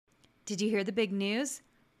Did you hear the big news?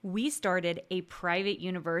 We started a private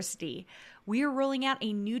university. We are rolling out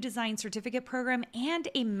a new design certificate program and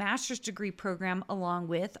a master's degree program along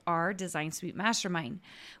with our Design Suite Mastermind.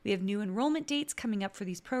 We have new enrollment dates coming up for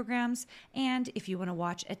these programs. And if you want to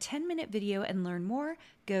watch a 10-minute video and learn more,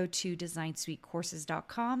 go to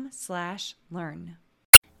designsuitecourses.com/learn.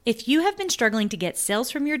 If you have been struggling to get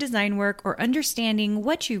sales from your design work or understanding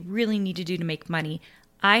what you really need to do to make money,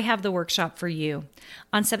 I have the workshop for you.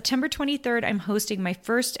 On September 23rd, I'm hosting my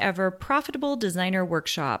first ever Profitable Designer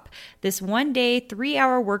Workshop. This one-day,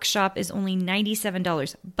 3-hour workshop is only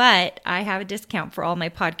 $97, but I have a discount for all my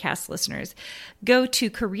podcast listeners. Go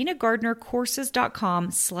to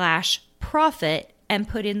karinagardnercourses.com/profit and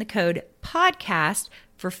put in the code podcast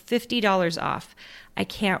for $50 off. I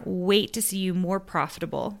can't wait to see you more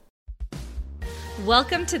profitable.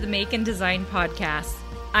 Welcome to the Make and Design Podcast.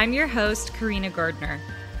 I'm your host, Karina Gardner.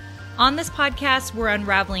 On this podcast, we're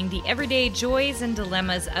unraveling the everyday joys and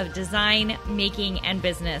dilemmas of design, making, and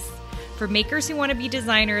business. For makers who want to be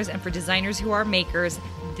designers and for designers who are makers,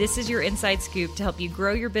 this is your inside scoop to help you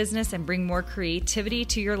grow your business and bring more creativity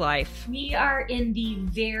to your life. We are in the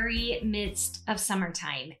very midst of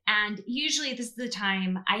summertime, and usually this is the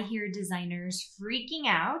time I hear designers freaking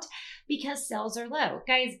out because sales are low.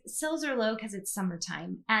 Guys, sales are low because it's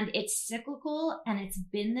summertime, and it's cyclical, and it's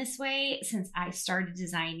been this way since I started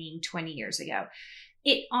designing 20 years ago.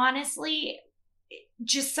 It honestly,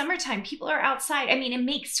 just summertime, people are outside. I mean, it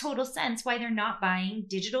makes total sense why they're not buying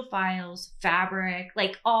digital files, fabric,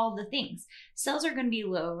 like all the things. Sales are going to be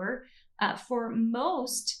lower for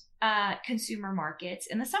most consumer markets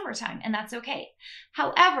in the summertime, and that's okay.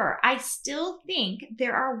 However, I still think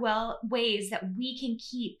there are ways that we can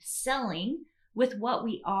keep selling with what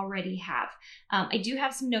we already have. I do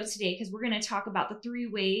have some notes today because we're going to talk about the 3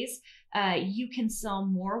 ways you can sell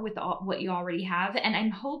more with what you already have. And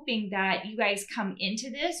I'm hoping that you guys come into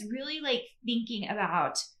this really like thinking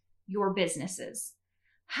about your businesses.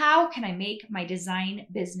 How can I make my design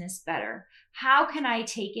business better? How can I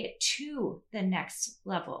take it to the next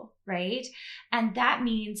level, right? And that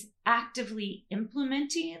means actively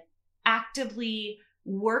implementing, actively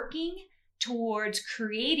working towards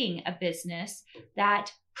creating a business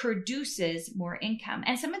that produces more income.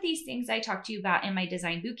 And some of these things I talked to you about in my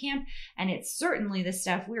design bootcamp, and it's certainly the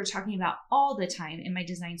stuff we're talking about all the time in my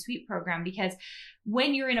Design Suite program, because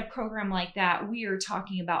when you're in a program like that, we are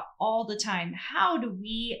talking about all the time, how do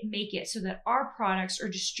we make it so that our products are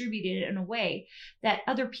distributed in a way that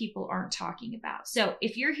other people aren't talking about? So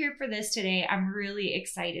if you're here for this today, I'm really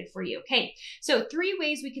excited for you. Okay, so 3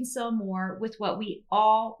 ways we can sell more with what we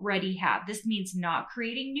already have. This means not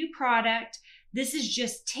creating new product. This is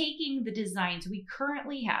just taking the designs we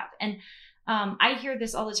currently have. And I hear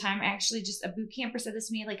this all the time. Actually, just a boot camper said this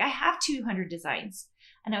to me, like, I have 200 designs.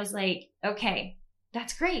 And I was like, okay,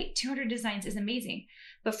 that's great. 200 designs is amazing.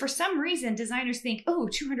 But for some reason, designers think, oh,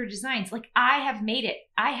 200 designs, like I have made it.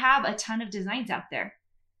 I have a ton of designs out there.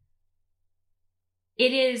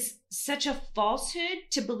 It is such a falsehood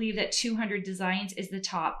to believe that 200 designs is the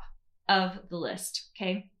top of the list,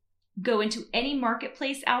 okay? Go into any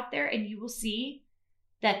marketplace out there and you will see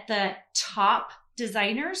that the top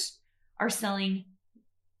designers are selling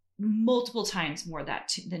multiple times more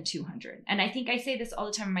than 200. And I think I say this all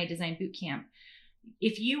the time in my design bootcamp.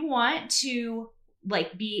 If you want to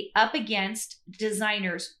like be up against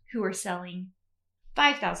designers who are selling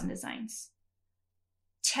 5,000 designs,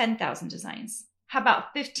 10,000 designs, how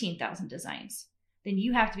about 15,000 designs? Then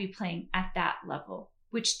you have to be playing at that level,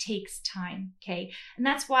 which takes time, okay? And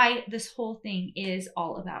that's why this whole thing is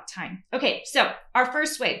all about time. Okay, so our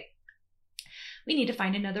first way, we need to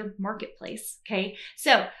find another marketplace, okay?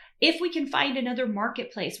 So if we can find another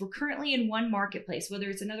marketplace, we're currently in one marketplace, whether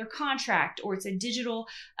it's another contract or it's a digital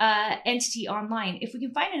entity online, if we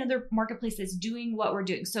can find another marketplace that's doing what we're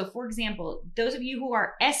doing. So for example, those of you who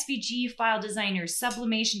are SVG file designers,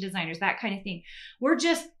 sublimation designers, that kind of thing, we're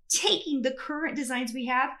just taking the current designs we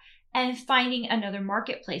have and finding another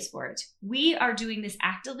marketplace for it. We are doing this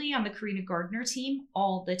actively on the Karina Gardner team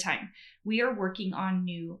all the time. We are working on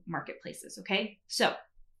new marketplaces, okay? So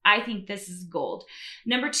I think this is gold.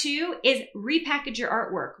 Number 2 is repackage your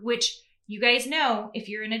artwork, which you guys know, if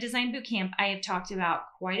you're in a design bootcamp, I have talked about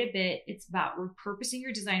quite a bit. It's about repurposing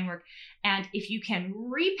your design work. And if you can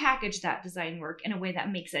repackage that design work in a way that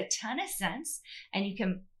makes a ton of sense and you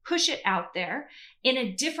can push it out there in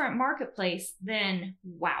a different marketplace, then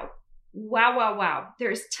wow. Wow, wow, wow.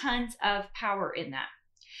 There's tons of power in that.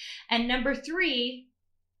 And number 3,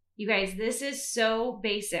 you guys, this is so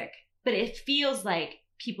basic, but it feels like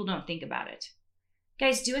people don't think about it.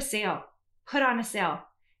 Guys, do a sale. Put on a sale.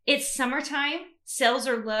 It's summertime. Sales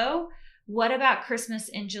are low. What about Christmas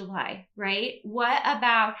in July, right? What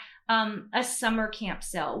about a summer camp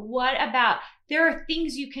sale? What about, there are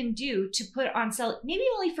things you can do to put on sale, maybe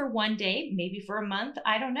only for one day, maybe for a month,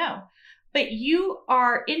 I don't know. But you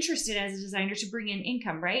are interested as a designer to bring in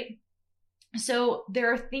income, right? So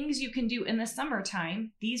there are things you can do in the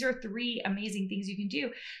summertime. These are 3 amazing things you can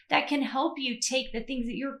do that can help you take the things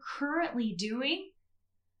that you're currently doing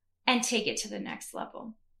and take it to the next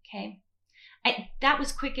level, okay? That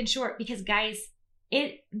was quick and short because guys,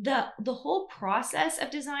 the whole process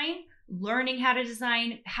of design, learning how to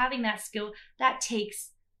design, having that skill, that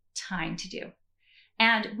takes time to do.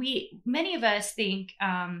 And many of us think,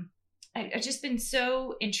 I've just been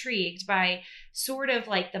so intrigued by sort of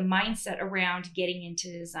like the mindset around getting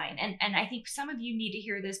into design. And I think some of you need to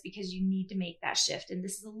hear this because you need to make that shift. And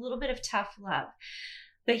this is a little bit of tough love.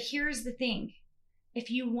 But here's the thing.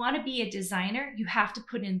 If you want to be a designer, you have to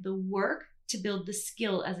put in the work to build the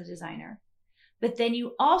skill as a designer. But then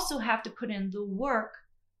you also have to put in the work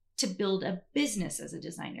to build a business as a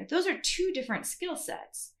designer. Those are 2 different skill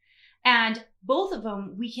sets. And both of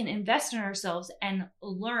them we can invest in ourselves and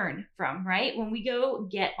learn from, right? When we go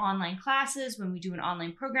get online classes, when we do an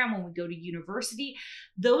online program, when we go to university,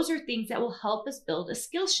 those are things that will help us build a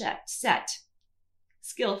skill set.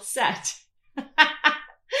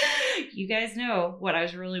 You guys know what I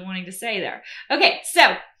was really wanting to say there. Okay,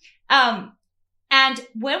 so, and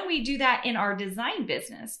when we do that in our design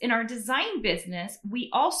business, we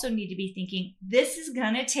also need to be thinking, this is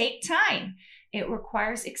going to take time. It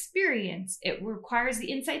requires experience. It requires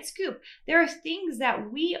the inside scoop. There are things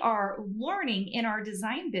that we are learning in our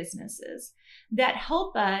design businesses that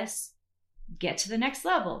help us get to the next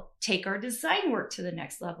level, take our design work to the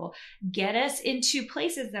next level, get us into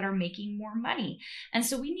places that are making more money. And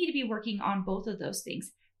so we need to be working on both of those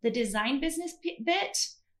things. The design business bit,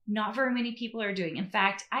 not very many people are doing. In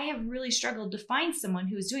fact, I have really struggled to find someone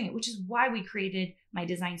who is doing it, which is why we created my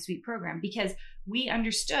Design Suite program, because we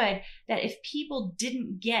understood that if people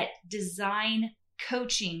didn't get design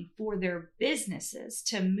coaching for their businesses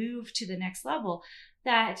to move to the next level,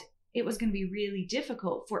 that it was going to be really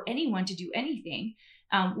difficult for anyone to do anything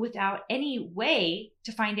without any way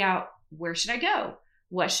to find out, where should I go?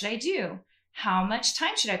 What should I do? How much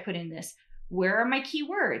time should I put in this? Where are my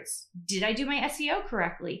keywords? Did I do my SEO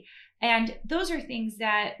correctly? And those are things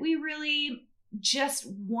that we really just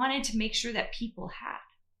wanted to make sure that people had,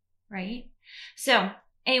 right? So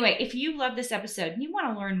anyway, if you love this episode and you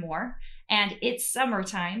want to learn more, and it's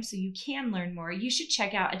summertime, so you can learn more, you should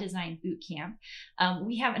check out a design boot camp.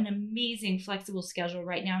 We have an amazing flexible schedule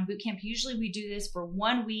right now in boot camp. Usually we do this for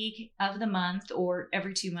 1 week of the month or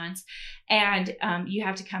every 2 months. And you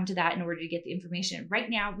have to come to that in order to get the information. Right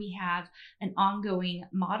now we have an ongoing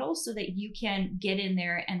model so that you can get in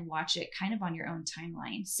there and watch it kind of on your own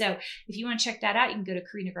timeline. So if you want to check that out, you can go to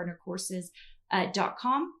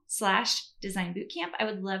karinagardnercourses.com/design bootcamp. I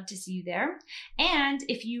would love to see you there. And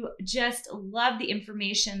if you just love the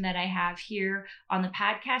information that I have here on the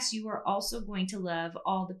podcast, you are also going to love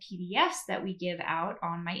all the PDFs that we give out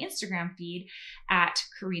on my Instagram feed at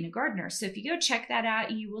Karina Gardner. So if you go check that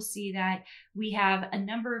out, you will see that we have a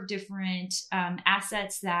number of different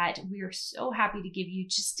assets that we are so happy to give you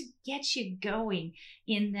just to get you going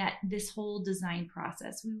in this whole design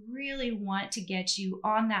process. We really want to get you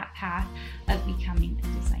on that path of becoming a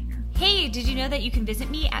designer. Hey, did you know that you can visit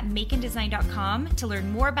me at makeanddesign.com to learn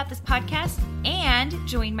more about this podcast and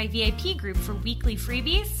join my VIP group for weekly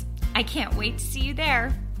freebies? I can't wait to see you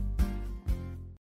there.